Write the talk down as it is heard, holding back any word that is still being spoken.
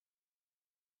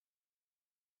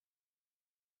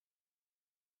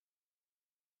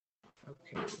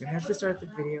Okay, we're gonna have to start the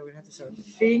video. We're gonna have to start the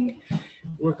thing.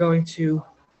 We're going to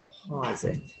pause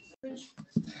it.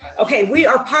 Okay, we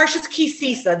are Parsha's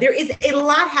Tisa. There is a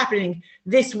lot happening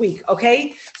this week.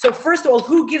 Okay, so first of all,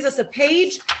 who gives us a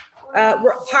page?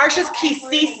 We're Parsha's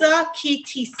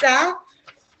Tisa.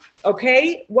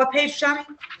 Okay, what page, Shani?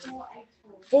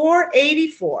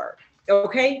 484.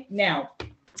 Okay, now,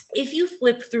 if you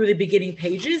flip through the beginning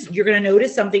pages, you're going to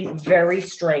notice something very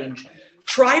strange.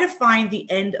 Try to find the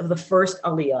end of the first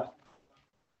aliyah.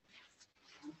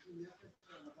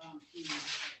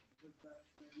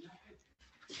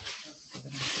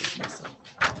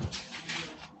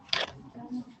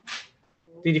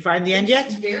 Did you find the end yet?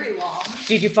 It's very long.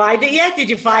 Did you find it yet?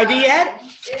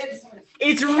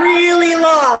 It's really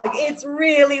long. It's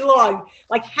really long.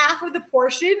 Like half of the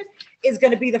portion is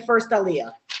going to be the first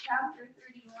aliyah. Chapter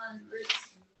 31, verse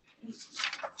 18.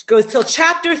 Goes till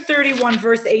chapter 31,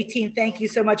 verse 18. Thank you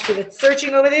so much for the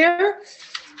searching over there.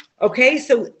 Okay,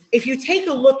 so if you take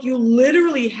a look, you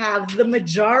literally have the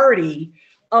majority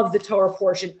of the Torah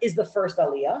portion is the first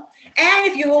aliyah. And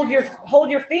if you hold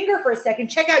your finger for a second,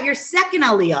 check out your second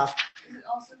aliyah. Is it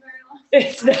also very long?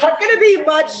 It's not going to be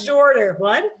much shorter.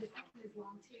 What?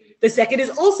 The second is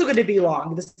also going to be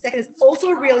long. The second is also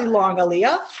a really long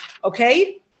aliyah.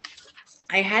 Okay.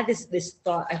 I had this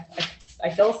thought. I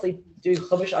fell asleep doing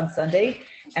Chumash on Sunday,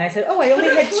 and I said, "Oh, I only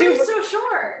had two." So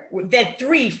short. Then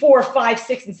 3, 4, 5,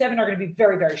 6, and 7 are going to be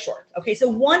very, very short. Okay, so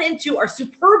 1 and 2 are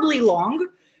superbly long.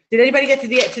 Did anybody get to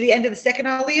the end of the second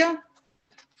aliyah?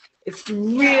 It's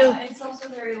real. Yeah, it's also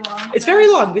very long. It's very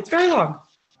long. It's very long.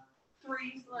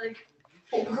 3's like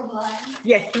 4 lines.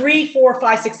 Yeah, 3, 4,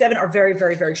 5, 6, 7 are very,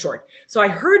 very, very short. So I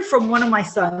heard from one of my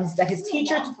sons that his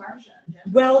teacher.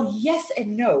 Well, yes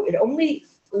and no. It only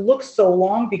looks so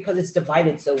long because it's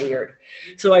divided so weird.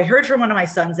 So I heard from one of my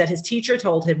sons that his teacher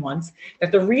told him once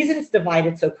that the reason it's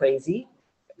divided so crazy,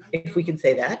 if we can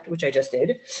say that, which I just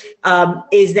did,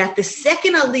 is that the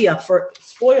second aliyah, for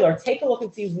spoiler, take a look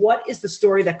and see what is the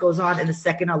story that goes on in the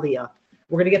second aliyah.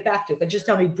 We're going to get back to it, but just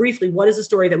tell me briefly, what is the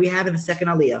story that we have in the second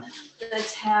aliyah? The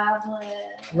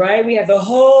tablet. Right? We have the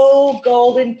whole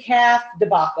golden calf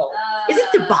debacle. Isn't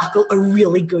debacle a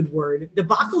really good word?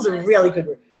 Debacle is a really good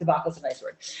word. Debacle is a nice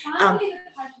word.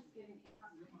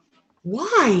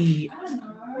 Why?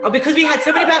 Oh, because we had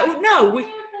somebody about,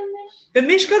 the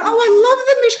Mishkan. Oh, I love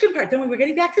the Mishkan part. Don't worry, we're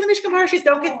getting back to the Mishkan Parshas.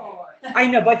 Don't get, I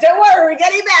know, but don't worry, we're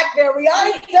getting back there. We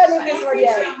aren't done with this one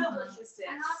yet.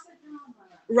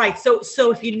 Right. So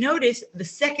if you notice, the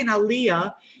second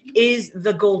aliyah is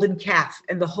the golden calf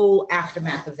and the whole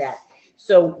aftermath of that.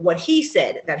 So what he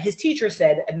said, that his teacher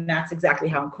said, and that's exactly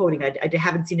how I'm quoting, I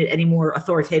haven't seen it any more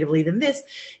authoritatively than this,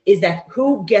 is that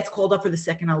who gets called up for the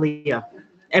second aliyah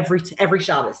every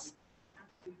Shabbos?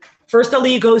 First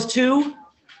aliyah goes to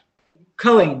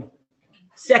Cohen.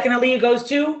 Second aliyah goes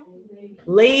to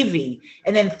Levi.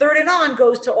 And then third and on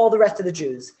goes to all the rest of the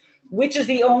Jews. Which is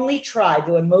the only tribe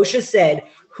that when Moshe said,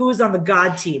 who's on the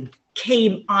God team,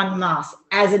 came en masse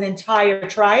as an entire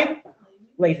tribe?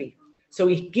 Levi. So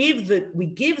we give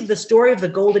the story of the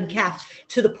golden calf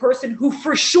to the person who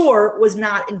for sure was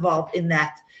not involved in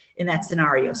that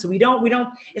scenario. So we don't,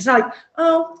 it's not like,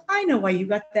 oh, I know why you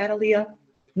got that, Aliyah.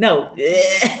 No,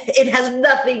 it has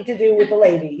nothing to do with the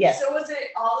Levi. Yes. So was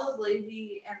it all of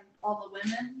Levi and all the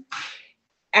women?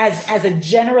 As a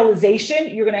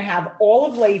generalization, you're going to have all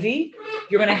of Levi,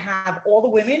 you're going to have all the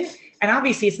women, and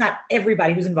obviously it's not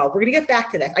everybody who's involved. We're going to get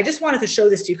back to that. I just wanted to show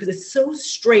this to you because it's so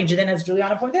strange. And then as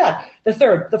Juliana pointed out, the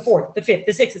 3rd, the 4th, the 5th,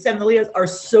 the 6th, the 7th aliyahs are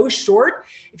so short.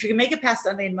 If you can make it past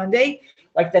Sunday and Monday,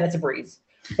 then it's a breeze.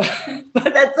 But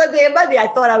that Sunday and Monday, I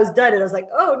thought I was done. And I was like,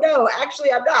 oh no,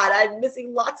 actually I'm not. I'm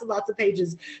missing lots and lots of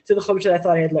pages to the Chumash that I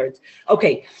thought I had learned.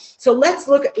 Okay, so let's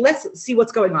see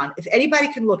what's going on. If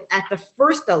anybody can look at the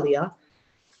first aliyah,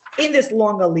 in this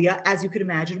long aliyah, as you can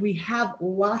imagine, we have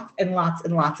lots and lots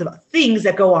and lots of things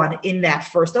that go on in that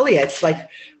first aliyah. It's like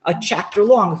a chapter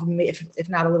long, if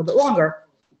not a little bit longer.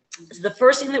 So the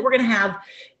first thing that we're going to have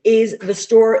is the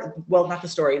story, well, not the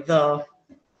story,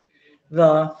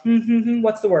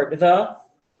 what's the word?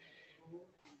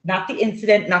 Not the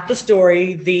incident, not the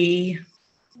story, the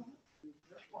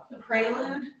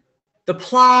prelude? The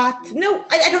plot. No,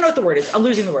 I don't know what the word is. I'm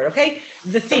losing the word, okay?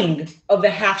 The thing of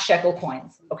the half-shekel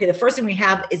coins. Okay, the first thing we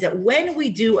have is that when we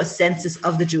do a census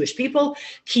of the Jewish people,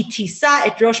 ki Tisa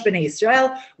et rosh bnei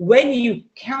Israel, when you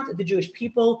count the Jewish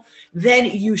people, then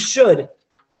you should.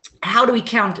 How do we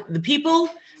count the people?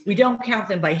 We don't count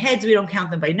them by heads. We don't count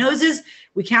them by noses.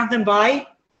 We count them by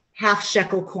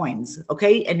half-shekel coins,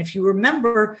 okay? And if you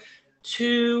remember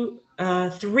 3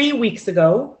 weeks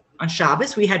ago, on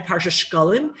Shabbos. We had Parsha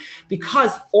Shkolim,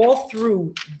 because all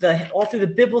through the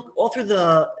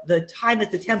time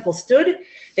that the temple stood,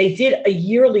 they did a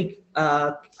yearly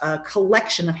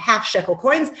collection of half shekel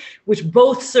coins, which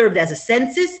both served as a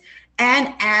census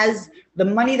and as the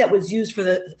money that was used for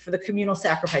the communal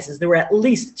sacrifices. There were at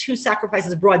least 2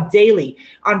 sacrifices brought daily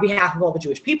on behalf of all the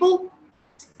Jewish people.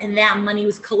 And that money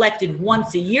was collected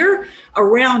once a year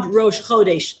around Rosh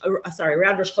Chodesh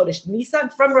Nisan.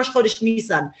 From Rosh Chodesh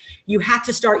Nisan, you had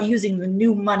to start using the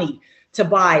new money to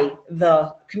buy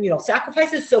the communal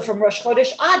sacrifices. So from Rosh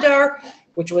Chodesh Adar,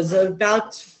 which was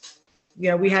about,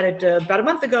 we had it about a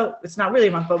month ago. It's not really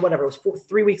a month, but whatever. It was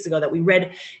 3 weeks ago that we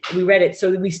read it.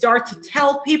 So we start to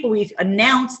tell people, we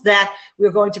announced that we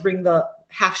were going to bring the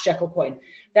half shekel coin.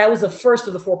 That was the first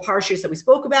of the 4 parshas that we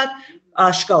spoke about,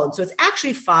 Shkolim. So it's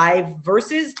actually 5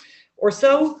 verses or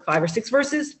so, 5 or 6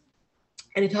 verses.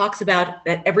 And it talks about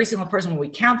that every single person, when we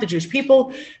count the Jewish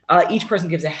people, each person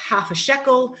gives a half a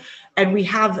shekel. And we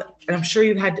have, and I'm sure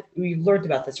we've learned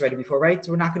about this already before, right?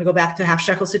 So we're not going to go back to half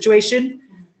shekel situation,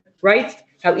 right?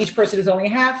 How each person is only a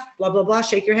half, blah, blah, blah.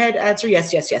 Shake your head, answer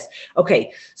yes, yes, yes.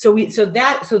 Okay, so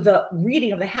the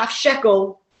reading of the half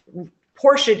shekel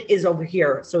portion is over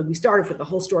here. So we started with the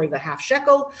whole story of the half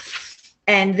shekel.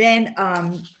 And then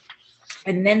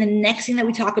the next thing that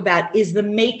we talk about is the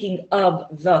making of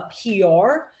the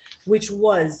kior, which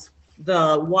was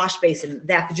the wash basin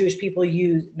that the Jewish people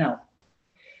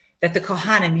that the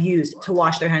Kohanim used to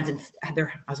wash their hands and their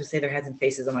heads and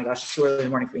faces. Oh my gosh, it's too early in the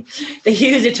morning for me. They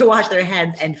used it to wash their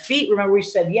hands and feet. Remember we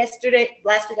said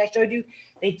last week I showed you,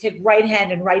 they took right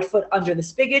hand and right foot under the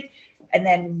spigot, and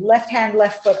then left hand,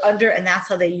 left foot under, and that's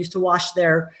how they used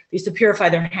to purify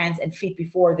their hands and feet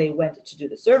before they went to do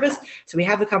the service. So we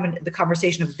have the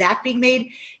conversation of that being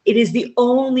made. It is the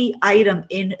only item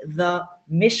in the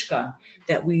Mishkan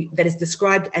that is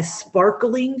described as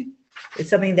sparkling. It's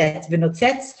something that's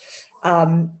v'notzets,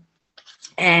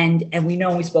 and we know,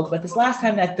 and we spoke about this last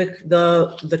time, that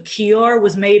the kior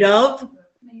was made of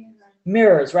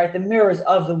mirrors, right? The mirrors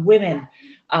of the women.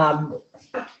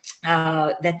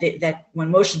 That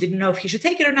when Moshe didn't know if he should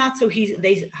take it or not, so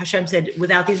Hashem said,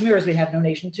 without these mirrors, we have no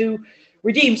nation to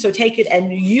redeem. So take it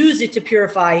and use it to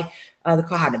purify the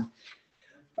Kohanim.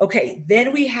 Okay,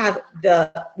 then we have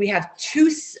two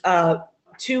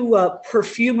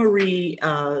perfumery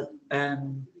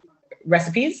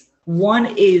recipes.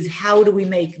 One is, how do we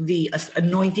make the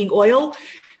anointing oil?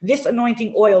 This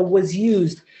anointing oil was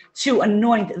used to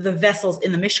anoint the vessels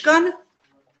in the Mishkan.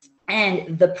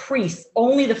 And the priests,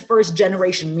 only the first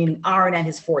generation, meaning Aaron and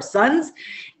his 4 sons,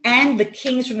 and the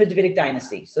kings from the Davidic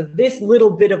dynasty. So this little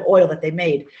bit of oil that they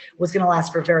made was going to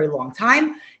last for a very long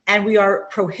time. And we are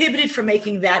prohibited from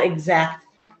making that exact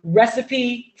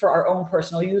recipe for our own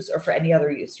personal use or for any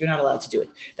other use. You're not allowed to do it.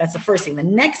 That's the first thing. The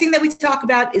next thing that we talk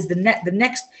about is the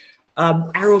next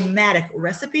aromatic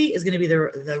recipe is going to be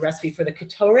the recipe for the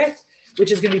ketoret,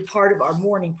 which is going to be part of our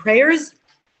morning prayers.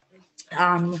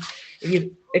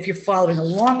 If you're following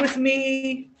along with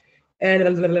me,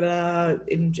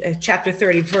 in chapter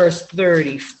 30, verse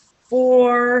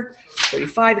 34,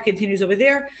 35, it continues over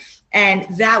there. And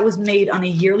that was made on a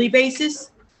yearly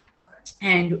basis.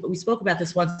 And we spoke about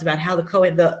this once, about how the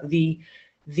Kohen,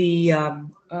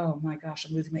 oh my gosh,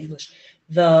 I'm losing my English.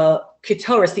 The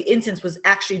ketoris, the incense, was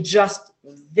actually just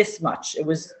this much. It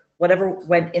was whatever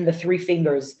went in the 3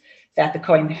 fingers that the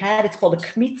Kohen had. It's called a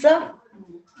kmitza.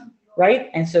 Right,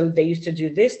 and so they used to do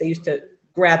this. They used to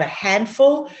grab a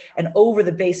handful, and over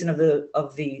the basin of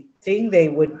the thing, they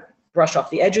would brush off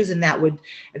the edges, and that's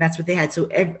what they had. So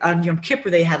on Yom Kippur,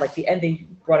 they had like the end. They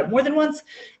brought it more than once,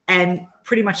 and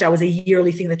pretty much that was a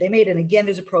yearly thing that they made. And again,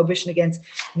 there's a prohibition against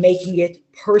making it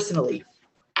personally.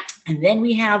 And then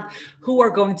we have who are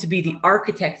going to be the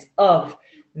architects of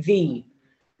the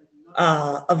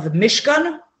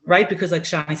Mishkan. Right, because like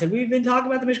Shani said, we've been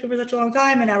talking about the Mishkan for such a long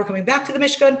time, and now we're coming back to the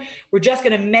Mishkan. We're just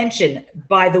going to mention,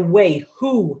 by the way,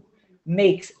 who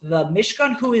makes the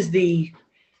Mishkan. Who is he's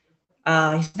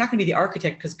not going to be the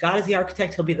architect, because God is the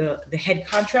architect. He'll be the head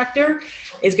contractor.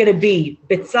 Is going to be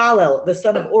Betzalel, the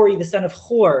son of Ori, the son of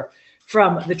Hor,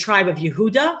 from the tribe of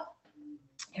Yehuda.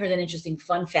 Here's an interesting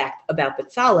fun fact about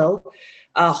Betzalel.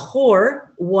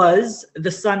 Hor was the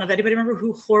son of, anybody remember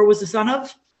who Hor was the son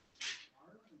of?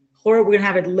 Hor, we're going to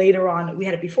have it later on. We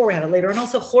had it before, we have it later. And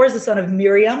also, Hor is the son of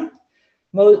Miriam,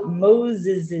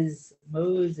 Moses'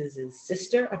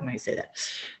 sister. I don't know how you say that.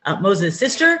 Moses'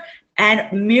 sister.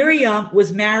 And Miriam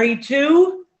was married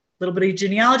to, a little bit of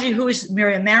genealogy, who is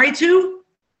Miriam married to?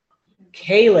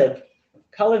 Caleb.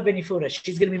 Kalev ben Yehuda.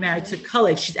 She's going to be married to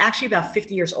Kalev. She's actually about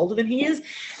 50 years older than he is.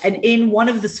 And in one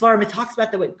of the Svarim, it talks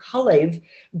about the way Kalev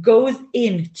goes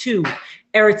into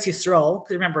Eretz Yisrael.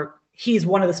 Because remember, he's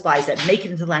one of the spies that make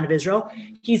it into the land of Israel.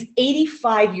 He's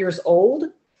 85 years old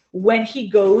when he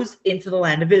goes into the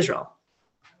land of Israel.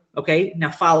 Okay,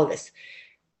 now follow this.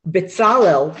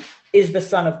 Bezalel is the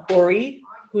son of Uri,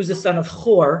 who's the son of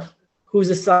Hur, who's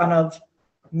the son of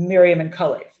Miriam and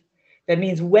Kalev. That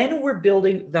means when we're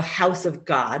building the house of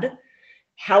God,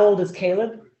 how old is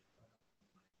Caleb?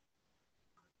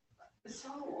 So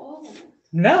old.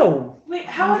 No. Wait,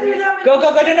 how old are that? Go,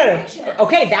 no.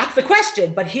 Okay, that's the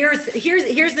question. But here's the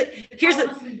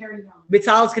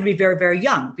Bezalel is going to be very, very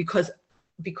young because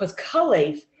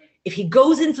Kalev, if he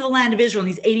goes into the land of Israel and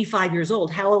he's 85 years old,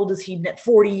 how old is he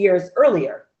 40 years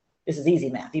earlier? This is easy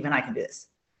math. Even I can do this.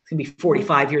 It's going to be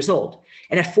 45 years old.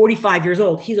 And at 45 years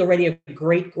old, he's already a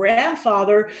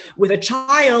great-grandfather with a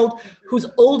child who's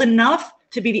old enough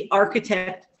to be the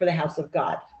architect for the house of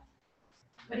God.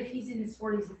 But if he's in his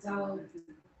 40s, it's all is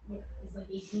like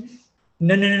 18?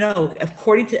 No.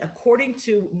 According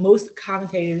to most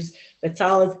commentators,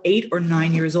 Bezalel is 8 or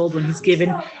 9 years old when he's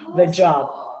given the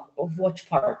job. Of which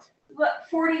part? What,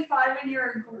 45 and you're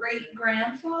a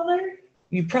great-grandfather?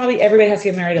 Everybody has to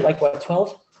get married at like what,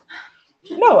 12?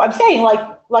 No, I'm saying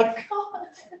like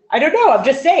I don't know. I'm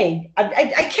just saying. I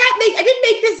didn't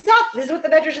make this up. This is what the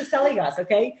Medrash is telling us.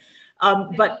 Okay,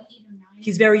 but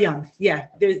he's very young. Yeah,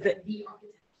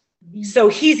 so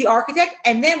he's the architect,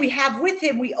 and then we have with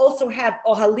him. We also have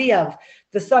Oholiav,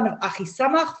 the son of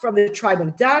Achisamach from the tribe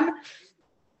of Dan.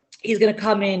 He's going to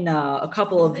come in a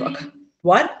couple of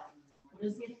what?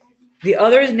 The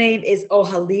other's name is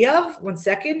Oholiav. 1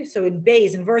 second. So in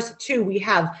verse 2, we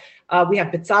have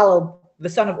Bezalel, the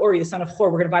son of Uri, the son of Hur.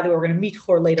 We're going to meet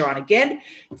Hur later on again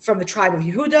from the tribe of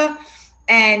Yehuda.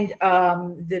 And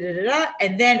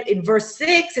and then in verse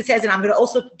 6, it says, and I'm going to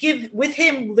also give with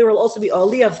him, there will also be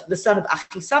Oholiav, the son of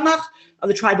Achisamach of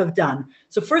the tribe of Dan.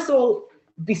 So first of all,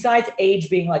 besides age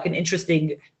being like an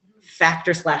interesting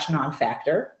factor /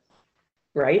 non-factor,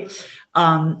 right?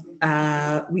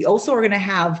 We also are going to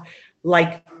have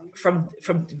like from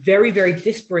very, very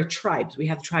disparate tribes. We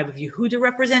have the tribe of Yehuda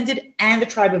represented and the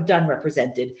tribe of Dan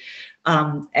represented.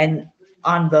 And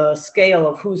on the scale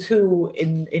of who's who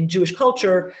in Jewish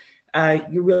culture,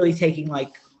 you're really taking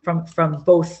like from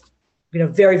both,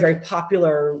 very, very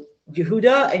popular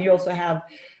Yehuda, and you also have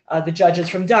the judges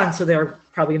from Dan, so they're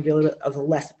probably going to be a little bit of the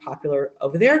less popular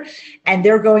over there. And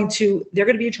they're going to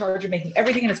be in charge of making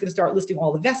everything, and it's going to start listing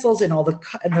all the vessels and all the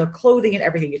clothing and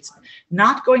everything. It's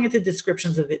not going into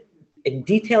descriptions of it in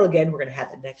detail. Again, we're going to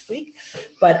have it next week,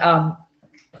 but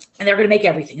and they're going to make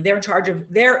everything. They're in charge of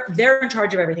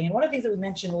everything. And one of the things that we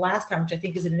mentioned last time, which I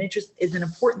think is an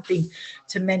important thing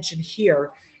to mention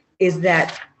here, is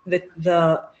that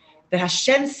the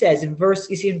Hashem says in verse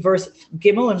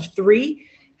Gimel and 3.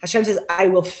 Hashem says, I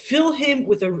will fill him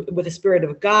with the spirit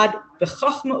of God.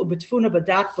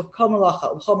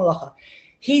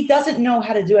 He doesn't know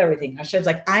how to do everything. Hashem's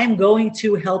like, I am going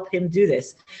to help him do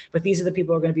this. But these are the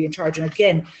people who are going to be in charge. And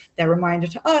again, that reminder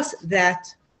to us that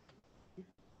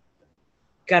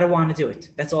got to want to do it.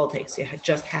 That's all it takes. You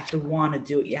just have to want to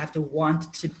do it. You have to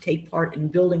want to take part in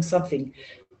building something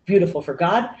beautiful for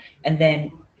God. And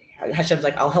then Hashem's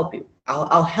like, I'll help you.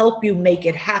 I'll help you make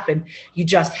it happen. You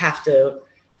just have to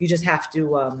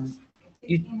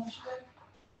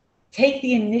take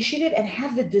the initiative and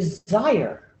have the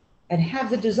desire.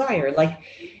 Like,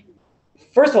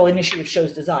 first of all, initiative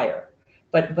shows desire,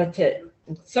 but to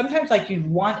sometimes like you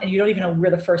want and you don't even know where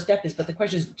the first step is. But the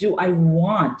question is, do I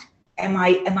want? Am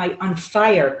I on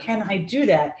fire? Can I do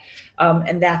that?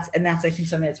 And that's I think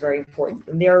something that's very important.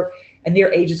 And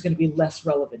their age is going to be less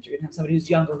relevant. You're going to have somebody who's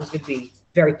younger who's going to be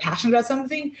very passionate about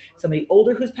something, somebody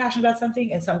older who's passionate about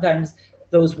something, and sometimes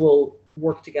those will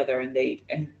work together.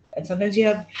 And sometimes you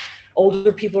have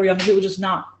older people or younger people just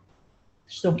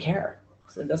don't care.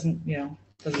 So it doesn't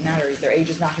matter. Their age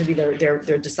is not going to be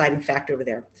their deciding factor over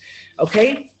there.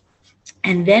 Okay.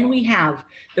 And then we have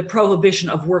the prohibition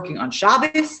of working on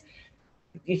Shabbos.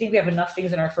 Do you think we have enough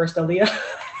things in our first Aliyah?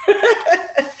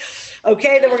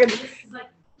 Okay, then we're going to. Is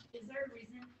there a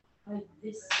reason why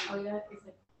this Aliyah is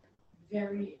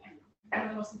very, one of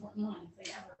the most important ones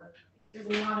ever? There's a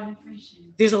lot of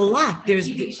information. There's a lot. There's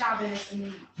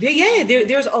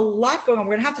a lot going on.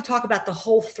 We're going to have to talk about the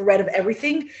whole thread of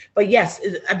everything. But yes,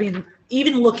 I mean,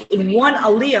 even look in one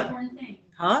Aliyah.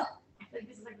 Huh? I think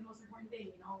this is like the most important thing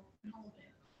in all of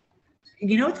it.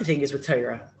 You know what the thing is with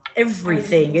Torah?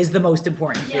 Everything is the most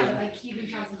important thing. Yeah, like keeping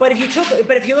but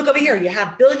if you look over here, you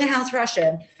have building a house for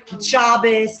Hashem,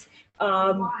 Shabbos.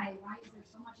 Why is there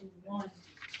so much in one?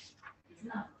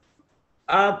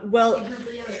 Well,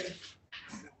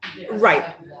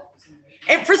 right.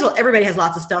 And first of all, everybody has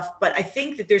lots of stuff, but I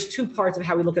think that there's two parts of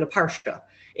how we look at a Parsha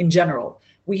in general.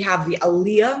 We have the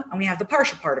Aliyah and we have the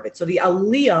Parsha part of it. So the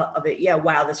Aliyah of it, yeah,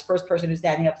 wow, this first person who's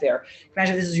standing up there.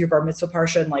 Imagine this is your bar mitzvah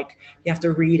Parsha, and like you have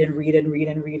to read and read and read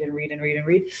and read and read and read and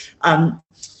read.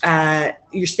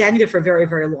 You're standing there for a very,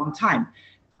 very long time.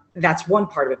 That's one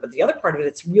part of it, but the other part of it,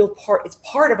 it's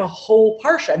part of a whole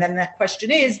Parsha. And then that question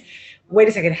is, wait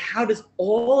a second, how does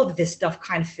all of this stuff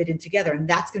kind of fit in together? And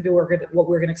that's going to be what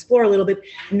we're going to explore a little bit.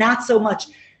 Not so much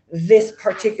this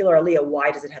particular Aliyah,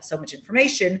 why does it have so much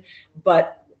information?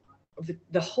 But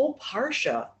the whole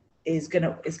Parsha is going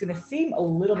to seem a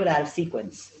little bit out of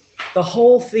sequence. The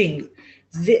whole thing,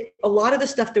 a lot of the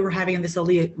stuff that we're having in this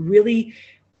Aliyah really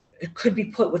could be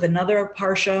put with another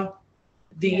Parsha.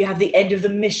 You have the end of the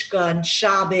Mishkan,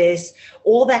 Shabbos,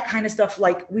 all that kind of stuff.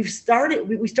 Like we started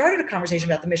a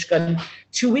conversation about the Mishkan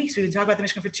 2 weeks. We've been talking about the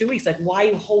Mishkan for 2 weeks. Like, why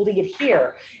are you holding it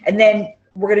here? And then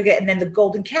and then the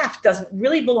golden calf doesn't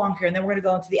really belong here. And then we're going to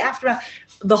go into the aftermath.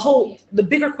 The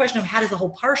bigger question of how does the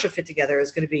whole Parsha fit together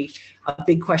is going to be a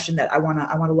big question that I want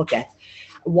to look at.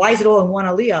 Why is it all in one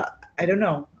Aliyah? I don't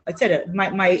know. I said it.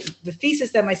 The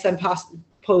thesis that my son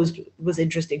posed was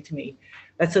interesting to me.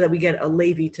 That's so that we get a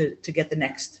Levi to get the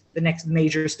next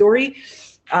major story.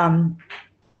 So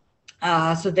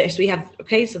we have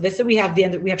we have the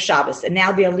end. We have Shabbos, and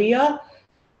now the Aliyah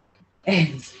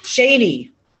ends.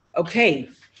 Sheni, okay.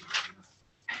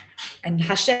 And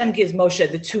Hashem gives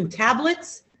Moshe the 2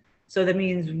 tablets, so that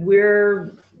means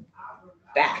we're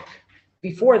back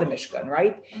before the Mishkan,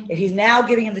 right? And he's now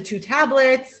giving him the 2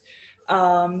 tablets.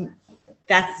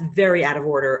 That's very out of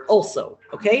order, also.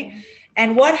 Okay.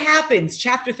 And what happens?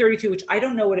 Chapter 32, which I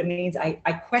don't know what it means. I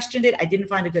questioned it. I didn't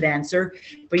find a good answer.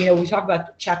 But, we talk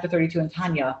about chapter 32 in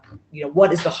Tanya.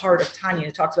 What is the heart of Tanya?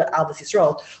 It talks about Ahavas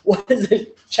Yisrael. What is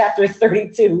the chapter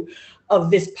 32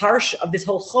 of this Parsha, of this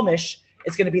whole Chumash?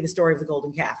 It's going to be the story of the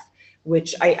golden calf,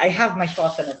 which I have my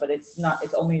thoughts on it, but it's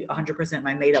only 100%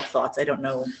 my made up thoughts. I don't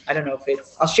know if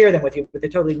I'll share them with you, but they're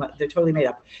totally made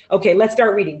up. Okay, let's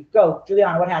start reading. Go,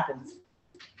 Juliana, what happens?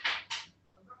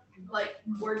 Like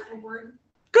word for word.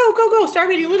 Go. Start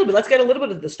reading a little bit. Let's get a little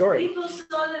bit of the story. People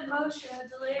saw that Moshe had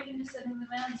delayed in descending the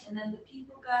mountain, and the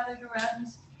people gathered around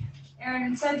Aaron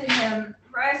and said to him,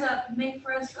 "Rise up and make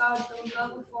for us gods that will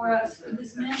go before us. For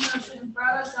this man Moshe has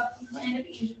brought us up from the land of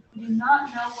Egypt. We do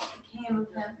not know what became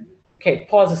of him." Okay,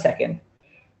 pause a second.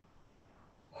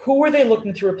 Who were they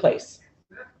looking to replace?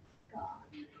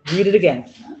 Read it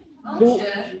again.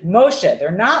 Moshe.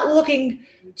 They're not looking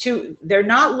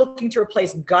to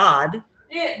replace God.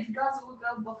 Yeah, gods will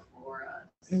go before us.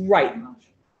 Right.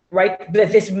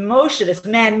 But this Moshe, this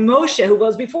man Moshe who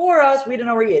goes before us, we don't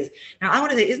know where he is. Now I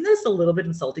want to say, isn't this a little bit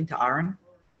insulting to Aaron?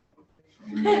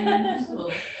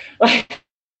 Why?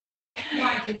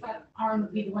 Because Aaron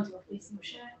would be the one to replace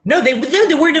Moshe? No, they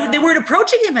weren't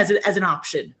approaching him as an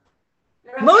option.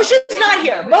 Moshe's not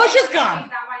here. Moshe's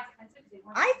gone.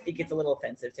 I think it's a little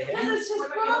offensive to him. It's his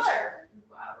brother.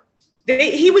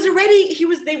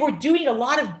 They were doing a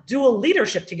lot of dual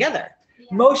leadership together.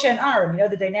 Yeah. Moshe and Aaron,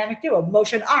 the dynamic duo.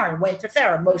 Moshe and Aaron went to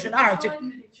Pharaoh. Moshe and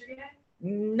Aaron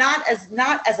not as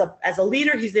a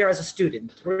leader, he's there as a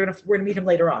student. We're gonna meet him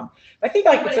later on. But I think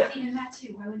even that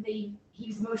too. Why would they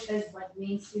use Moshe as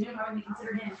main student? Why would they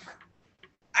consider him?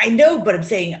 I know, but I'm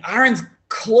saying Aaron's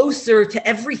closer to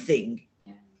everything.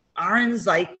 Yeah. Aaron's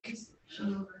like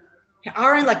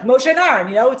Moshe and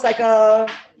Aaron, it's like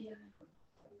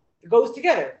it goes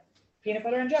together. Peanut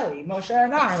butter and jelly, Moshe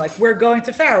and Aaron, we're going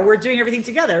to Pharaoh, we're doing everything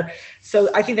together. So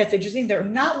I think that's interesting. They're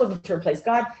not looking to replace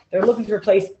God, they're looking to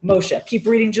replace Moshe. Keep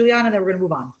reading, Juliana, and then we're going to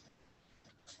move on.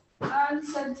 God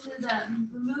said to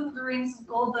them, "Remove the rings of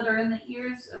gold that are in the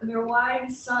ears of your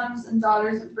wives, sons, and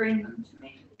daughters, and bring them to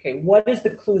me." Okay, what is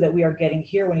the clue that we are getting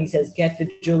here when he says, get the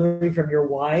jewelry from your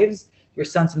wives, your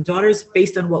sons and daughters,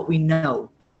 based on what we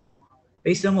know?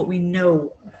 Based on what we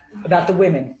know about the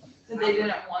women. That they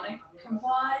didn't want to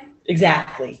comply?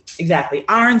 Exactly.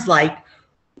 Aaron's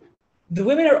the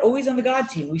women are always on the God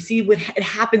team. We see it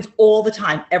happens all the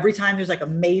time. Every time there's a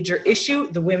major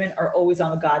issue, the women are always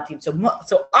on the God team. So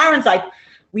Aaron's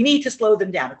we need to slow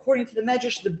them down. According to the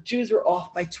Medrash, the Jews were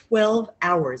off by 12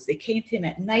 hours. They came to him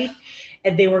at night,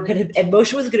 and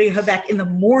Moshe was going to come back in the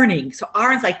morning. So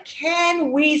Aaron's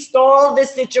can we stall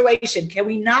this situation? Can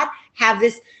we not have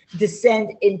this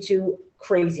descend into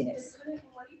craziness?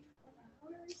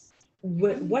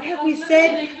 What have we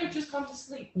said? They could have just come to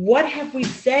sleep. What have we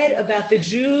said about the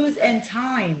Jews and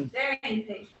time? They're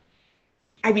impatient.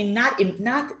 I mean, not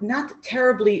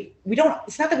terribly.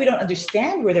 It's not that we don't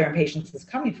understand where their impatience is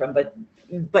coming from,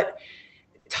 but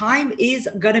time is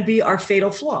going to be our fatal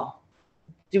flaw.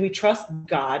 Do we trust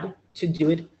God to do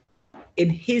it in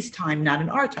his time, not in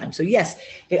our time? So yes,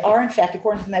 they are in fact,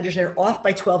 according to the Medrash, they're off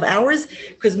by 12 hours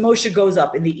because Moshe goes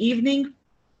up in the evening,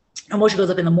 and Moshe goes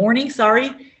up in the morning,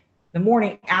 the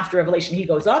morning after Revelation, he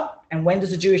goes up. And when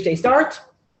does the Jewish day start?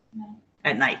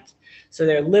 At night. So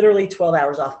they're literally 12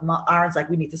 hours off. Aaron's like,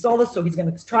 we need to solve this. So he's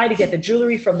going to try to get the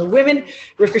jewelry from the women,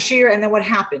 Rivka Shir, and then what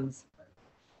happens?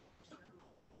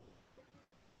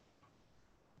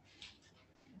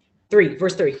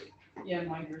 Verse 3. Yeah,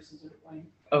 my verses are funny.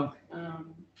 Oh.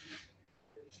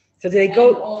 So did They they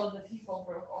go? all of the people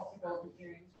broke off the golden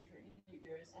earrings between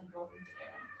fingers and broke into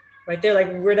Aaron. Right there,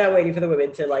 like, we're not waiting for the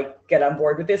women to like get on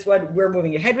board with this one. We're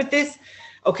moving ahead with this.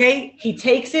 Okay, he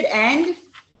takes it and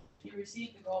He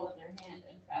received the gold in their hand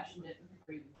and fashioned it with a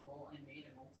graven bowl and made a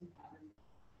molten pattern.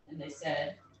 And they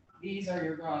said, "These are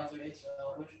your gods, O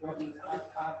Israel, which brought you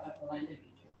out of the land of Egypt."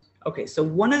 okay, so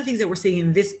one of the things that we're seeing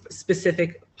in this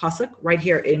specific pasuk right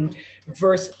here in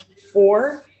verse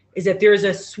 4 is that there is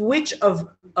a switch of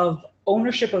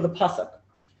ownership of the pasuk.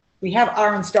 We have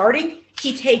Aaron starting.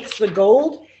 He takes the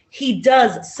gold. He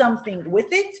does something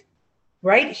with it,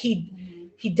 right?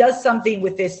 He does something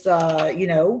with this,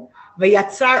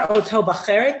 Vayatzar oto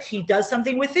bacheret. He does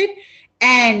something with it,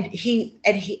 and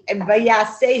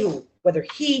Vayasehu, whether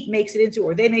he makes it into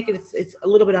or they make it, it's a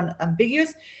little bit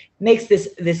ambiguous. Makes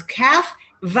this calf.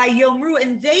 Vayomru,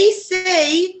 and they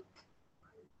say,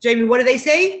 Jamie, what do they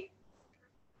say?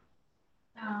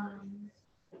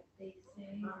 They say,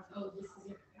 "Oh,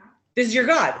 This is your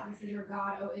God. This is your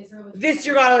God, O Israel." This is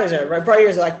your God, O Israel. Right?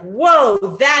 Brothers are like, whoa,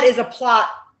 that is a plot.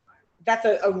 That's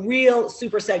a real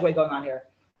super segue going on here.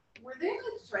 Were they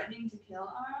like threatening to kill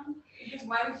Aaron? Because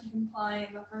why would he comply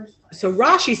in the first place? So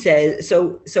Rashi says,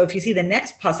 so if you see the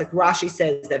next pasuk, Rashi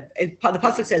says that the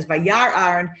pasuk says, "Vayar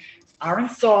Aaron." Aaron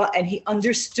saw and he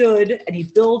understood, and he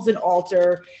builds an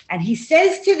altar, and he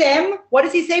says to them, what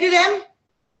does he say to them?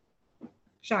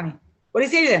 Shani, what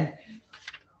does he say to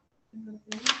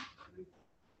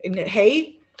them?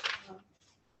 Hey?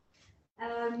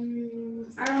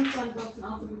 Aaron saw and built an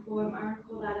altar before him. Aaron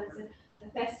called out and said, "A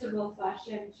festival for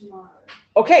Hashem tomorrow."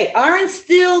 Okay, Aaron's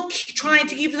still trying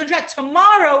to keep this on track.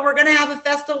 Tomorrow, we're going to have a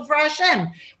festival for Hashem.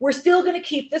 We're still going to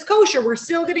keep this kosher. We're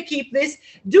still going to keep this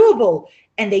doable.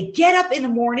 And they get up in the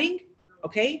morning,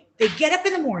 okay? They get up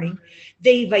in the morning.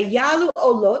 They vayalu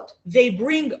olot. They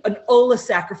bring an ola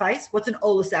sacrifice. What's an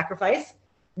ola sacrifice?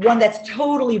 One that's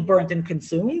totally burnt and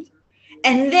consumed.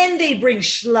 And then they bring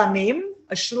shlamim.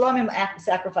 A shlamim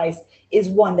sacrifice is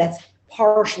one that's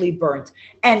partially burnt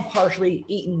and partially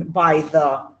eaten by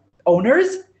the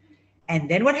owners. And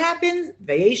then what happens?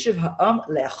 Vayeshiv ha'am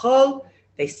le'achol.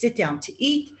 They sit down to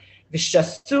eat.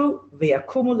 V'shastu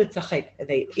v'yakumu litzachek.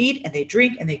 They eat and they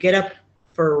drink and they get up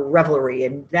for revelry.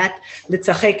 And that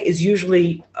litzachek is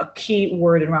usually a key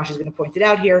word, and Rashi is going to point it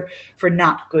out here, for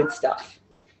not good stuff.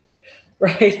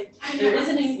 Right? There is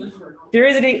an English word. There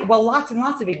is lots and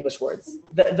lots of English words.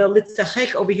 The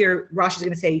litzachek over here, Rashi is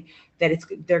going to say that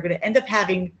they're going to end up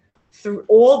having through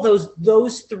all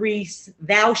those three,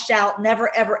 thou shalt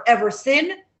never ever ever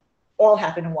sin, all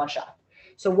happen in one shot.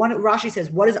 So Rashi says,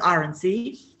 what does Aaron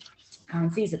see? Aaron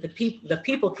sees that the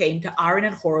people came to Aaron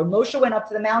and Hor. Moshe went up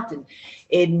to the mountain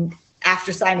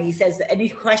after Sinai. He says, any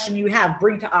question you have,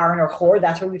 bring to Aaron or Hor.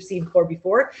 That's where we've seen Hor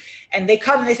before. And they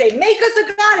come and they say, make us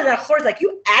a god. And Hor's like,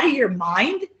 you out of your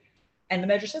mind? And the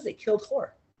Medrash says they killed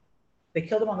Hor. They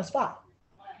killed him on the spot.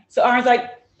 So Aaron's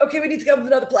like, okay, we need to come up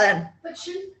with another plan. But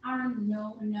shouldn't Aaron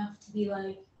know enough to be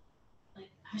like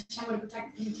Hashem would have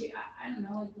protected him too? I don't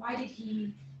know. Like, why did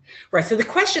he? Right. So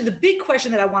the big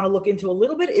question that I want to look into a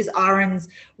little bit is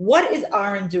what is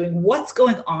Aaron doing? What's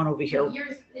going on over here?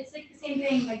 It's like the same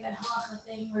thing, like that halacha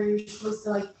thing where you're supposed to,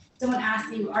 like, someone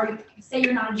asks you, say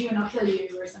you're not a Jew and I'll kill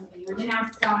you or something, or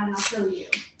denounce God and I'll kill you.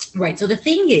 Right. So the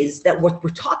thing is that what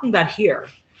we're talking about here,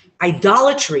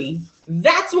 idolatry,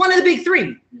 that's one of the big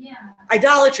three. Yeah.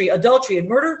 Idolatry, adultery, and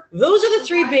murder. Those are the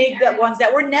three big ones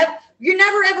that you're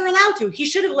never ever allowed to. He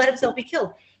should have let himself be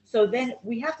killed. So then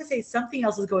we have to say something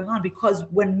else is going on, because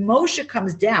when Moshe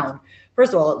comes down,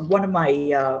 first of all, one of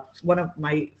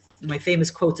my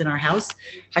famous quotes in our house,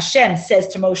 Hashem says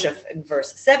to Moshe in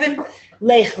verse 7,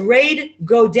 Lech raid,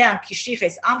 go down,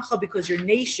 kishiches amcha, because your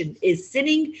nation is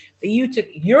sinning. That you took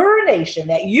your nation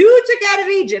that you took out of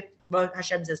Egypt. Well,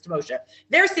 Hashem says to Moshe,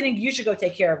 they're sinning. You should go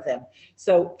take care of them.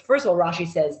 So first of all, Rashi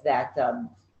says that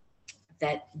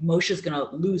Moshe is going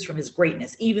to lose from his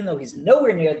greatness, even though he's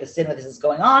nowhere near the sin that this is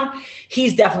going on.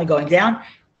 He's definitely going down.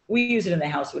 We use it in the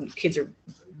house when kids are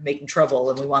making trouble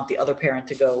and we want the other parent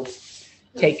to go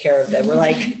take care of them. We're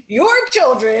like, your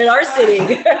children are sitting.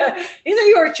 These are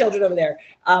your children over there.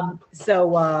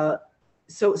 So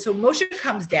Moshe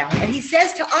comes down and he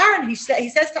says to Aaron, he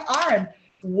says to Aaron,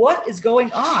 what is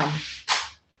going on?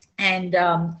 And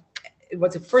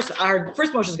first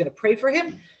Moshe is going to pray for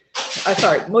him.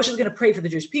 Moshe is going to pray for the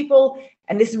Jewish people.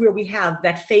 And this is where we have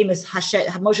that famous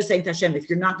Moshe saying to Hashem, if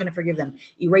you're not going to forgive them,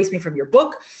 erase me from your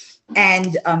book.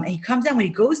 And he comes down, when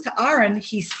he goes to Aaron,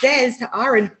 he says to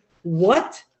Aaron,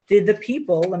 what did the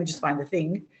people, let me just find the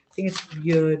thing. I think it's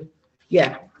good.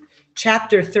 Yeah.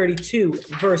 Chapter 32,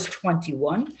 verse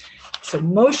 21. So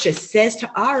Moshe says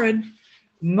to Aaron,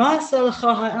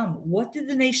 what did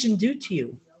the nation do to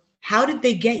you? How did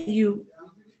they get you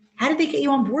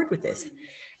on board with this?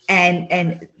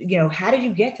 And how did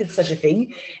you get to such a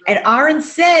thing? And Aaron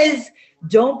says,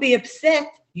 don't be upset.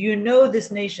 You know this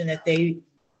nation, that they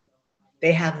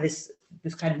have this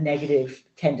kind of negative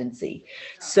tendency.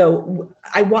 So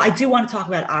I do want to talk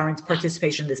about Aaron's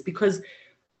participation in this, because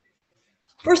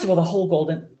first of all, the whole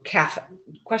golden calf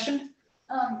question.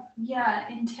 Yeah,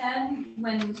 in 10,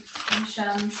 when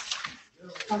Shem's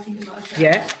talking to Moshe.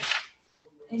 Yeah.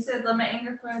 He said, let my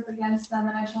anger flare up against them,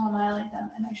 and I shall annihilate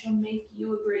them, and I shall make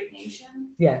you a great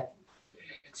nation. Yeah.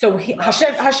 So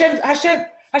Hashem's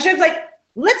like,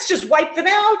 let's just wipe them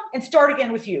out and start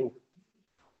again with you.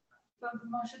 But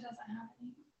Moshe doesn't have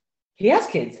any. He has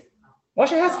kids.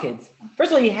 Moshe has kids.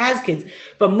 First of all, he has kids.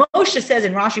 But Moshe says,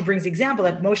 and Rashi brings the example,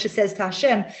 that Moshe says to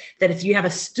Hashem that if you have a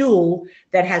stool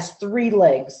that has 3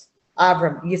 legs,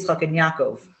 Avram, Yitzchak, and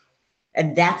Yaakov,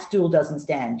 and that stool doesn't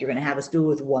stand, you're going to have a stool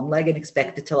with 1 leg and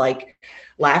expect it to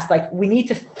last. We need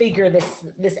to figure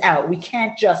this out. We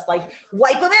can't just wipe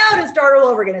them out and start all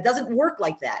over again. It doesn't work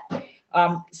like that.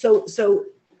 So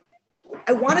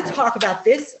I want to talk about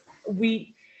this.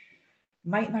 We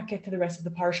might not get to the rest of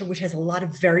the Parsha, which has a lot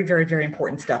of very, very, very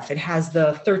important stuff. It has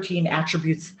the 13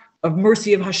 attributes of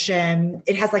mercy of Hashem.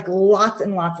 It has lots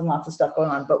and lots and lots of stuff going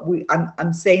on, but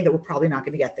I'm saying that we're probably not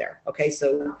going to get there. Okay,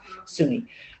 so Sunni.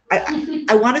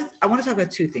 I want to talk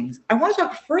about 2 things. I want to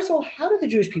talk, first of all, how do the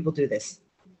Jewish people do this?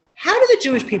 How do the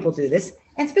Jewish people do this?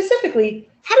 And specifically,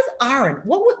 how does Aaron,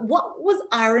 what was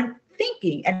Aaron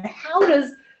thinking? And how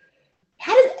does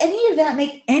any of that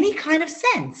make any kind of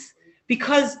sense?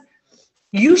 Because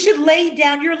you should lay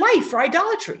down your life for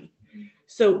idolatry.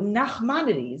 So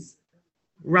Nachmanides,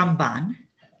 Ramban,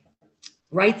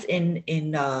 writes in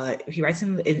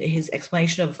his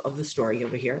explanation of the story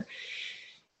over here.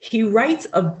 He writes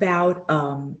about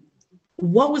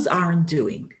what was Aaron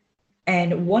doing.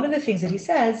 And one of the things that he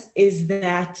says is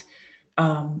that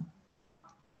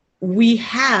we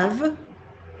have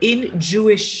in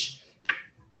Jewish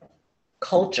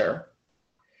culture,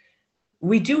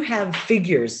 we do have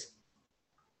figures.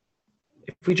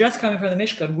 If we just coming from the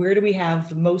Mishkan, where do we have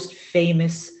the most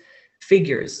famous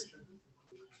figures?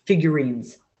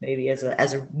 Figurines, maybe as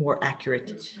a more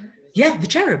accurate. Yeah, the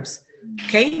cherubs.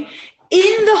 Okay.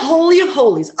 In the Holy of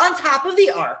Holies, on top of the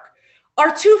ark,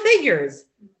 are 2 figures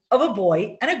of a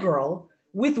boy and a girl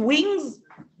with wings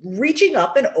reaching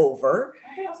up and over.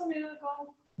 Are they also made out of gold?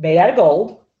 Made out of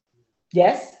gold.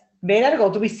 Yes, made out of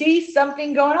gold. Do we see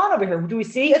something going on over here? Do we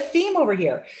see a theme over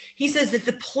here? He says that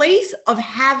the place of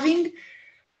having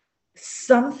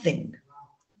something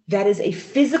that is a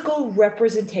physical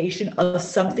representation of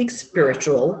something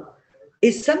spiritual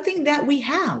is something that we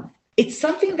have. It's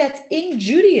something that's in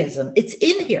Judaism. It's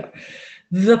in here.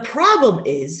 The problem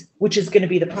is, which is going to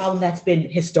be the problem that's been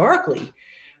historically,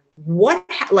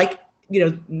 Maimonides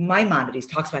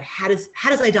talks about how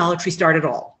does idolatry start at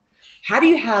all? How do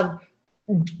you have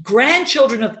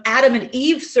grandchildren of Adam and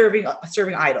Eve serving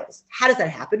idols? How does that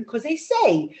happen? Because they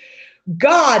say,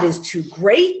 God is too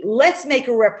great. Let's make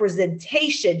a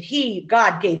representation.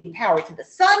 God gave power to the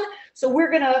Son, so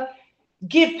we're going to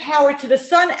give power to the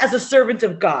Son as a servant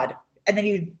of God. And then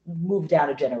you move down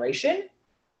a generation,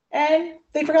 and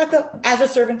they forgot the as a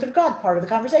servant of God part of the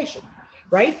conversation,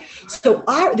 right? So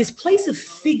this place of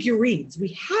figurines,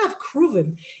 we have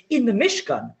Kruvim in the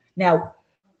Mishkan. Now,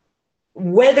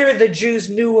 whether the Jews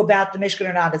knew about the Mishkan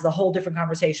or not is a whole different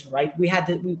conversation, right? We've had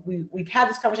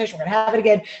this conversation. We're going to have it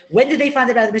again. When did they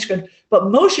find out about the Mishkan? But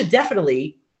Moshe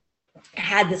definitely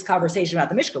had this conversation about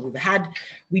the Mishkan.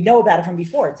 We know about it from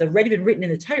before. It's already been written in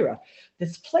the Torah.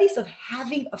 This place of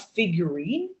having a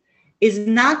figurine is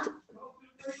not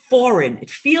foreign.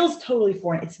 It feels totally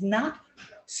foreign. It's not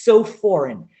so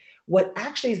foreign. What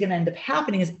actually is going to end up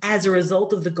happening is, as a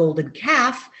result of the golden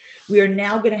calf, we are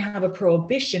now going to have a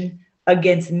prohibition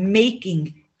against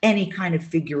making any kind of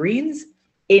figurines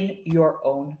in your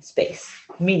own space.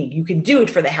 Meaning you can do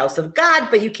it for the house of God,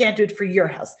 but you can't do it for your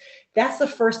house. That's the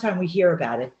first time we hear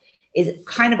about it is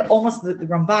kind of almost, the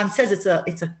Ramban says it's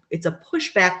a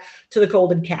pushback to the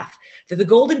golden calf. That the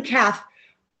golden calf,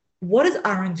 what is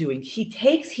Aaron doing?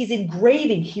 He's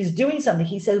engraving, he's doing something.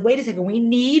 He says, wait a second, we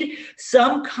need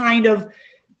some kind of,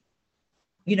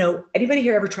 anybody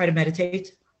here ever try to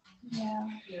meditate? Yeah.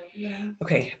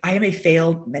 Okay, I am a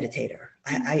failed meditator.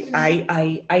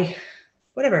 I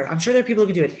whatever. I'm sure there are people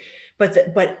who can do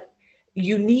it, but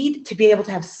you need to be able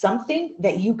to have something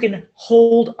that you can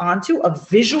hold onto, a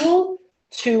visual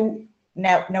to.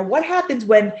 Now, what happens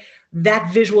when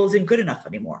that visual isn't good enough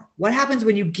anymore? What happens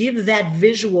when you give that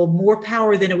visual more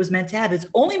power than it was meant to have? It's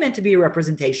only meant to be a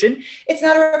representation. It's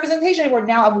not a representation anymore.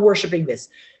 Now I'm worshiping this.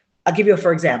 I'll give you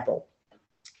for example.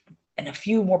 In a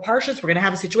few more parshas, we're going to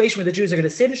have a situation where the Jews are going to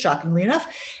sin, shockingly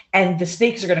enough, and the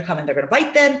snakes are going to come and they're going to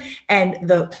bite them.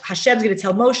 And Hashem's going to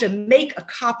tell Moshe, make a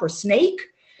copper snake.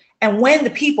 And when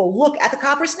the people look at the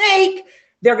copper snake,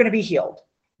 they're going to be healed.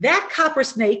 That copper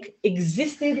snake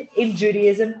existed in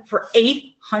Judaism for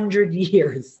 800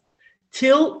 years,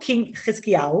 till King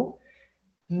Chizkiyahu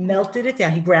melted it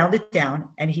down. He ground it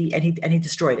down and he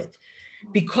destroyed it.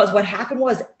 Because what happened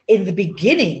was, in the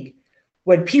beginning,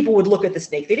 when people would look at the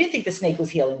snake, they didn't think the snake was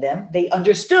healing them. They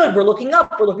understood, we're looking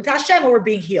up, we're looking to Hashem, and we're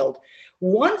being healed.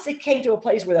 Once it came to a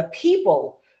place where the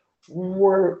people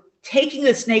were taking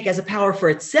the snake as a power for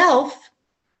itself,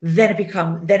 then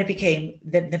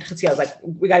Chizkiyahu was like,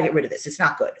 we got to get rid of this. It's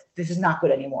not good. This is not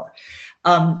good anymore.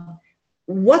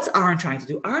 What's Aaron trying to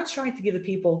do? Aaron's trying to give the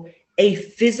people a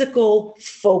physical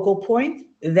focal point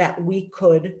that we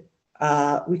could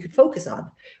focus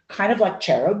on, kind of like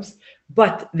cherubs.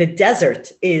 But the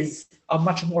desert is a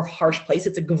much more harsh place.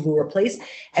 It's a Gevura place.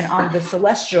 And on the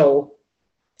celestial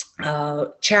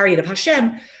chariot of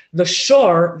Hashem, the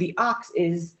shor, the ox,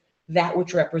 is that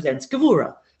which represents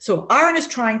Gevura. So Aaron is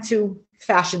trying to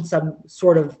fashion some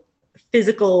sort of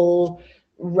physical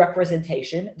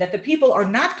representation that the people are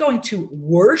not going to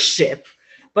worship,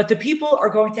 but the people are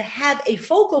going to have a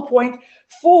focal point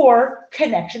for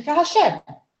connection to Hashem.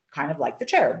 Kind of like the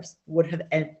cherubs would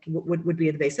be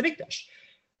in the base of Mikdash.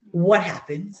 What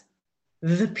happens?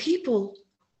 The people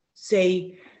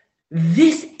say,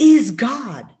 this is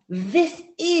God. This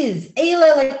is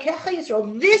Eileh Elokecha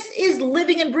Yisrael. This is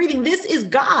living and breathing. This is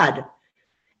God.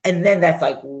 And then that's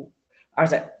like, I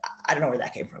was like, I don't know where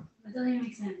that came from. That doesn't even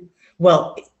make sense.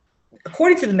 Well,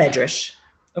 according to the Medrash,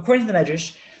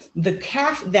 the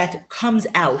calf that comes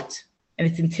out, and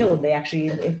it's in Tehillim. They actually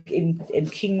in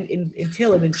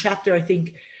Tehillim, in chapter, I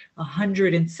think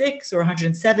 106 or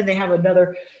 107, they have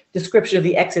another description of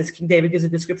the Exodus. King David gives a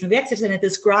description of the Exodus, and it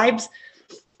describes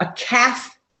a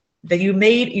calf that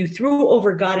you threw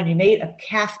over God, and you made a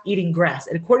calf eating grass.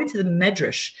 And according to the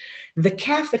Medrash, the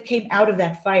calf that came out of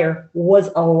that fire was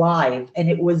alive, and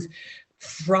it was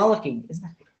frolicking. Isn't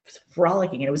that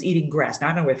frolicking, and it was eating grass. Now, I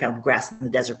don't know where I found grass in the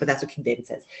desert, but that's what King David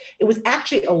says. It was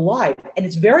actually alive, and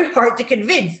it's very hard to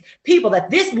convince people that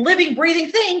this living,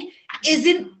 breathing thing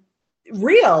isn't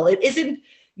real. It isn't,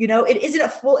 it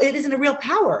isn't a real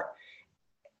power.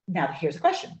 Now, here's the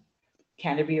question.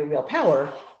 Can there be a real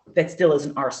power that still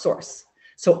isn't our source?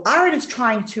 So Aaron is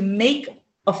trying to make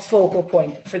a focal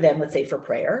point for them, let's say for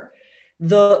prayer.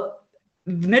 The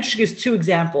Medrash gives two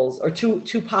examples, or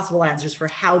two possible answers for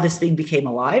how this thing became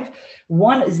alive.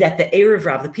 One is that the Erev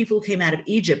Rav, the people who came out of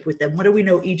Egypt with them, what do we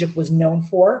know Egypt was known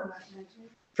for?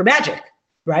 For magic,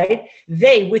 right?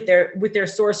 They, with their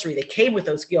sorcery, they came with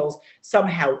those skills,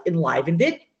 somehow enlivened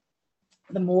it.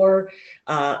 The more,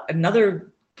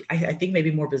 another, I think maybe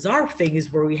more bizarre thing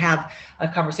is where we have a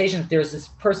conversation that there's this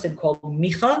person called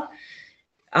Micha.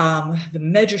 The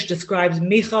Medrash describes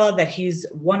Micha that he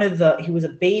was a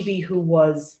baby who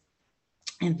was,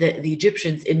 and the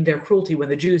Egyptians, in their cruelty, when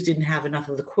the Jews didn't have enough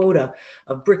of the quota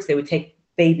of bricks, they would take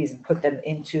babies and put them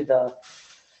into the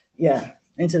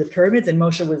pyramids. And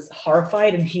Moshe was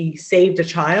horrified, and he saved a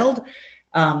child.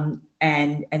 And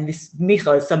this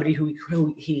Micha is somebody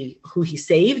who he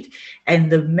saved.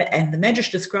 And the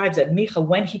Medrash describes that Micha,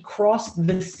 when he crossed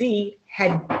the sea,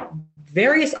 had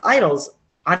various idols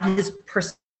on his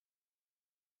persona.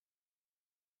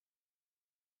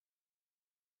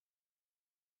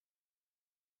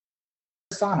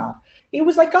 It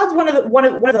was like God's one of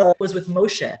the was with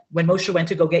Moshe when Moshe went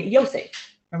to go get Yosef.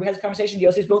 Remember we had this conversation.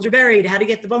 Yosef's bones are buried. How to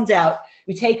get the bones out?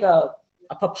 We take a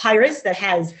papyrus that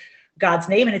has God's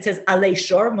name and it says Alei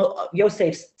Shor.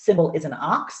 Yosef's symbol is an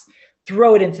ox.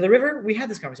 Throw it into the river. We had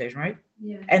this conversation, right?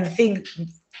 Yeah. And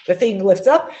the thing lifts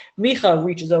up. Micha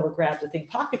reaches over, grabs the thing,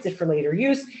 pockets it for later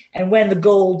use. And when the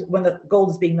gold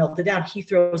is being melted down, he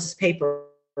throws his paper,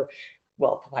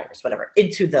 papyrus, whatever,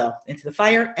 into the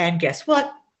fire. And guess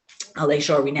what? Alei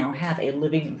Shor, we now have a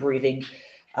living, breathing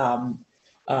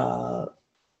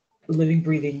living,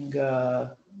 breathing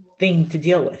thing to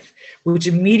deal with, which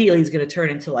immediately is going to turn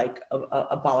into like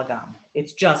a balagan.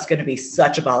 It's just going to be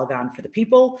such a balagan for the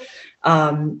people.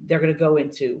 They're going to go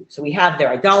into, so we have their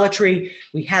idolatry,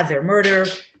 we have their murder.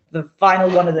 The final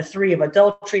one of the three of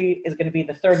adultery is going to be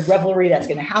the third revelry that's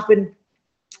going to happen.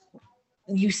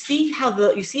 You see how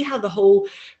the whole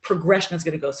progression is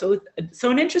going to go. So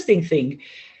an interesting thing.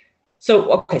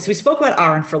 So we spoke about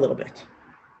Aaron for a little bit.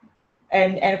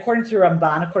 And according to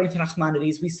Ramban, according to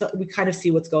Nachmanides, we kind of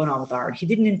see what's going on with Aaron. He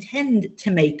didn't intend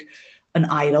to make an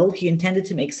idol. He intended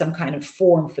to make some kind of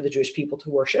form for the Jewish people to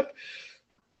worship.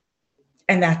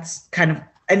 And that's kind of,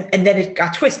 and then it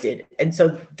got twisted. And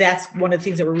so that's one of the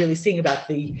things that we're really seeing about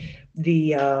the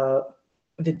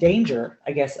danger,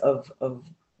 I guess, of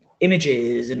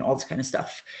images and all this kind of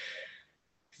stuff.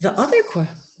 The other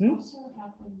question. Also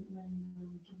happened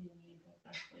when Gideon made the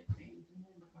breastplate thing, and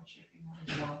then worshiping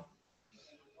as well.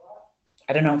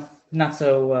 I don't know. Not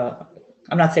so.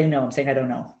 I'm not saying no. I'm saying I don't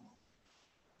know.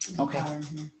 Okay.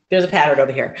 There's a pattern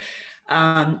over here.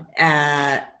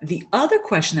 The other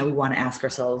question that we want to ask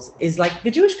ourselves is like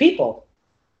the Jewish people.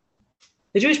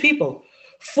 The Jewish people,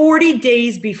 40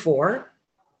 days before,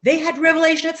 they had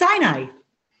revelation at Sinai.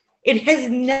 It has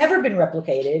never been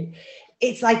replicated.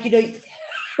 It's like,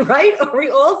 right? Or we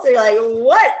all say like,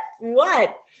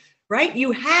 what? Right?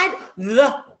 You had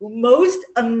the most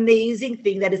amazing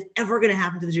thing that is ever going to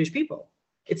happen to the Jewish people.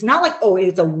 It's not like, oh,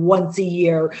 it's a once a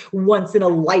year, once in a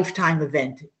lifetime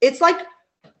event. It's like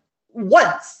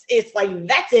once. It's like,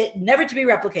 that's it, never to be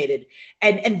replicated.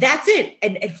 And that's it.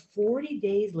 And 40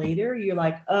 days later, you're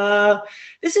like,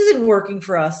 this isn't working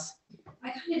for us. I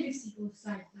kind of do see both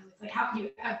sides now. It's like, how can you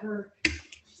ever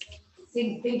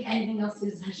think anything else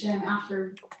is Hashem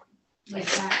after like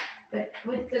that? But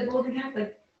with the golden calf,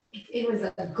 like, it was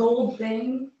a gold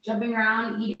thing, jumping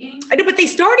around, eating. I know, but they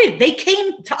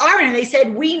came to Aaron and they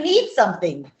said, we need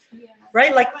something. Yeah.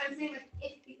 Right? Like, but I'm saying, like,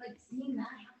 if like seeing that,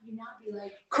 how can you not be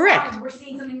like, correct. We're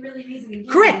seeing something really amazing.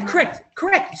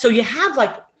 Correct. So you have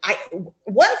like,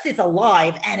 once it's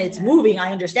alive and it's moving,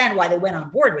 I understand why they went on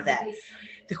board with that.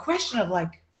 The question of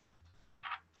like,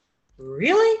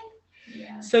 really?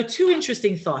 Yeah. So two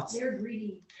interesting thoughts. They're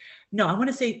greedy. No, I want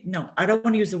to say, no, I don't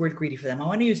want to use the word greedy for them. I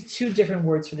want to use two different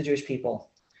words for the Jewish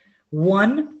people.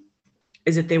 One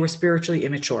is that they were spiritually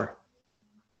immature.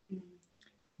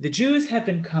 The Jews have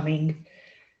been coming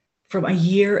from a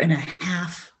year and a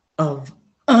half of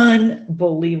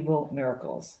unbelievable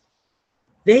miracles.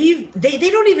 They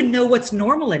don't even know what's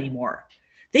normal anymore.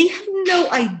 They have no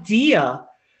idea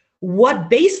what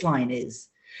baseline is.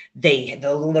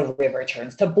 The river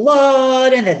turns to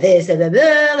blood, and this and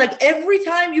that. Like every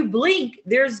time you blink,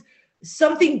 there's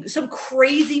some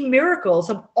crazy miracle,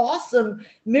 some awesome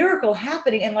miracle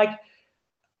happening, and like,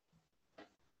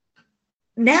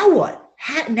 now what?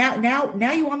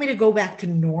 Now you want me to go back to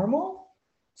normal?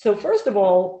 So first of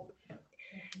all,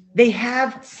 they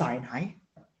have Sinai,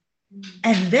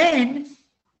 and then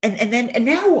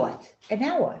now what? And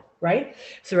now what? Right?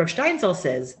 So Rav Steinsaltz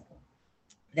says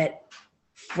that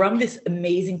from this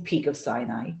amazing peak of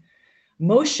Sinai,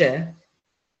 Moshe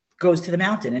goes to the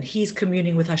mountain and he's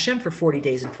communing with Hashem for 40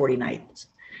 days and 40 nights.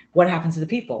 What happens to the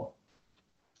people?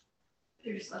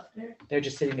 They're just left there. They're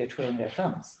just sitting there twiddling their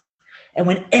thumbs. And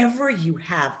whenever you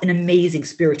have an amazing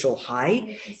spiritual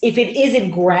high, if it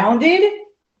isn't grounded,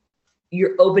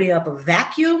 you're opening up a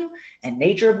vacuum, and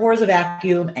nature abhors a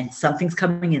vacuum, and something's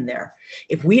coming in there.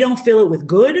 If we don't fill it with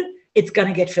good, it's going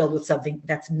to get filled with something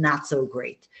that's not so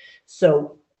great.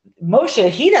 So Moshe,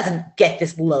 he doesn't get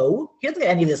this low. He doesn't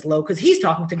get any of this low because he's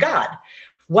talking to God.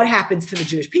 What happens to the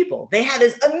Jewish people? They have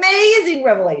this amazing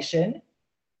revelation.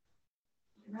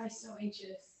 I'm so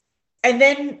anxious. And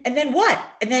then what?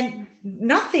 And then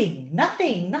nothing.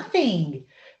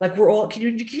 Like we're all, can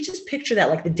you just picture that,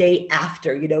 like the day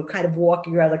after, kind of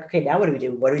walking around like, okay, now what do we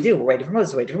do? We're waiting for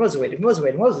Moses.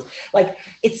 Like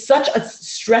it's such a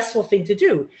stressful thing to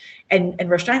do. And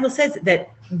Rosh Hashanah says that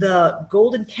the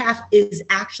golden calf is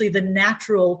actually the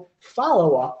natural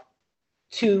follow-up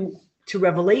to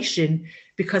Revelation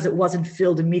because it wasn't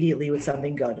filled immediately with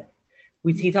something good.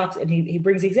 He talks and he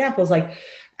brings examples like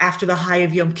after the high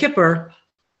of Yom Kippur,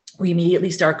 we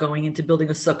immediately start going into building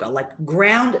a sukkah, like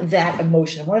ground that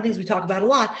emotion. And one of the things we talk about a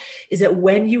lot is that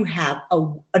when you have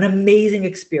an amazing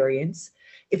experience,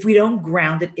 if we don't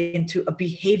ground it into a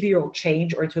behavioral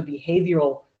change or into a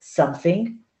behavioral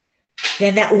something,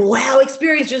 then that wow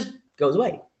experience just goes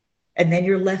away. And then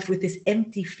you're left with this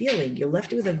empty feeling. You're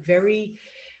left with a very,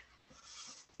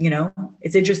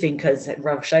 it's interesting because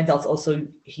Rav Steinsaltz also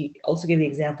gave the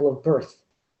example of birth.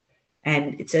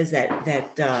 And it says that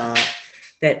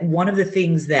that one of the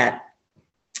things that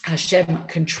Hashem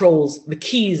controls, the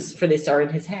keys for this are in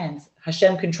his hands.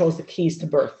 Hashem controls the keys to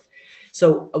birth.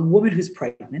 So a woman who's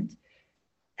pregnant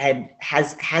and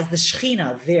has the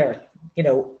Shekhinah there,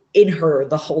 in her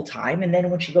the whole time. And then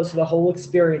when she goes through the whole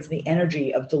experience, the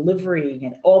energy of delivering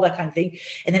and all that kind of thing.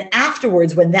 And then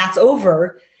afterwards, when that's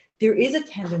over, there is a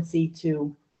tendency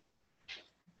to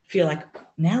feel like,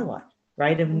 now what,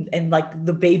 right? And like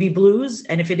the baby blues.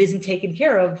 And if it isn't taken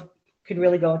care of, could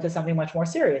really go into something much more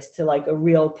serious, to like a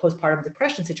real postpartum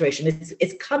depression situation.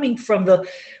 It's coming from the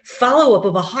follow-up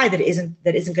of a high that isn't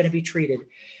going to be treated.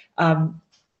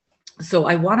 So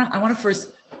I want to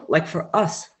first, like for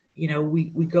us,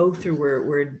 we go through,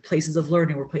 we're in places of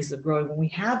learning, we're places of growing. When we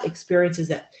have experiences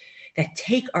that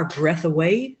take our breath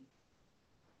away,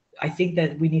 I think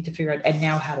that we need to figure out, and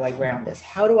now how do I ground this?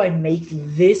 How do I make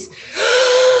this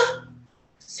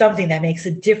something that makes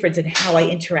a difference in how I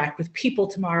interact with people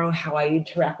tomorrow, how I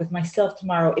interact with myself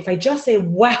tomorrow? If I just say,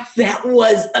 wow, that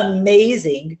was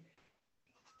amazing,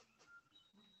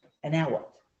 and now what?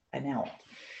 And now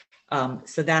what?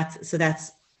 So that's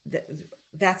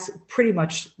pretty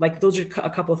much, like, those are a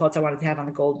couple of thoughts I wanted to have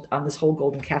on this whole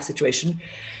golden calf situation.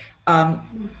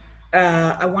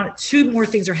 I want 2 more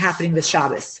things are happening this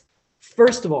Shabbos.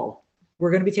 First of all,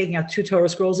 we're going to be taking out 2 Torah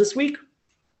scrolls this week.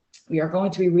 We are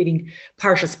going to be reading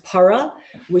Parshas Parsha,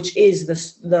 which is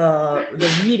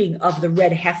the reading of the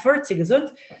red heifer.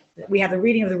 Tzigazut. We have the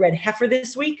reading of the red heifer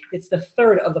this week. It's the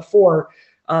 3rd of the 4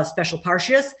 special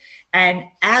Parshas. And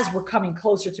as we're coming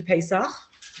closer to Pesach,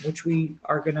 which we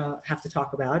are going to have to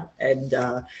talk about, and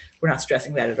we're not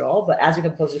stressing that at all, but as we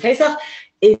come closer to Pesach,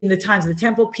 in the times of the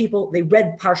temple, people, they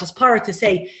read Parshas Parsha to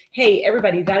say, hey,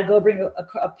 everybody, you got to go bring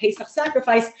a Pesach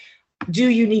sacrifice. Do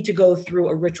you need to go through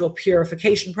a ritual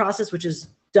purification process, which is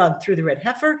done through the red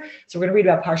heifer? So we're going to read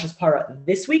about Parshas Parsha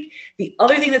this week. The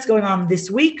other thing that's going on this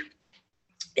week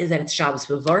is that it's Shabbos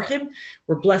V'Varchim.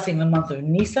 We're blessing the month of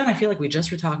Nisan. I feel like we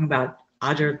just were talking about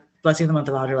Adar, blessing the month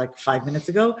of Adar like 5 minutes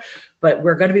ago, but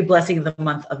we're going to be blessing the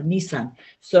month of Nisan.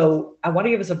 So I want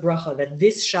to give us a bracha that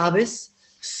this Shabbos,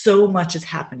 so much is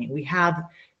happening. We have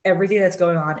everything that's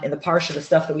going on in the Parsha, the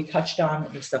stuff that we touched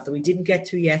on, the stuff that we didn't get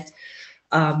to yet.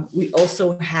 We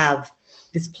also have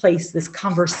this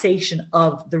conversation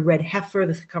of the red heifer,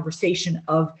 this conversation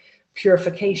of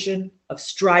purification, of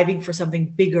striving for something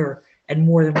bigger and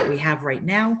more than what we have right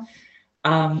now.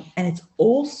 And it's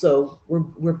also,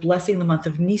 we're blessing the month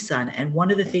of Nisan. And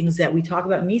one of the things that we talk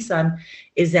about Nisan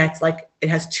is that it's like, it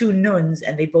has 2 nuns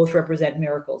and they both represent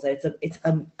miracles. It's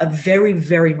a very,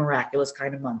 very miraculous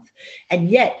kind of month. And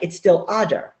yet it's still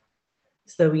Adar.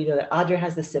 So we know that Adar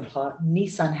has the simcha,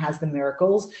 Nisan has the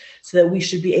miracles, so that we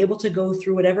should be able to go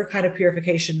through whatever kind of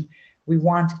purification we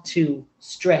want to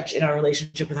stretch in our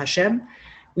relationship with Hashem.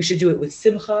 We should do it with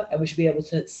simcha, and we should be able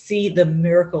to see the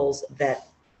miracles that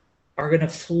are going to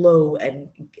flow and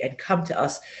come to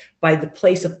us by the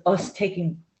place of us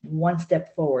taking one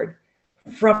step forward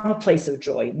from a place of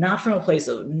joy, not from a place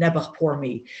of nebuch, poor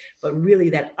me, but really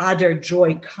that Adar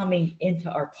joy coming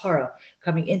into our para,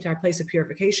 coming into our place of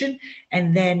purification.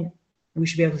 And then we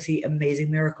should be able to see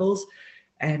amazing miracles.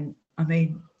 And I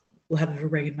mean, we'll have a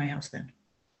reg in my house then.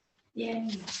 Yeah.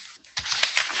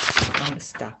 I'm going to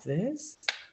stop this.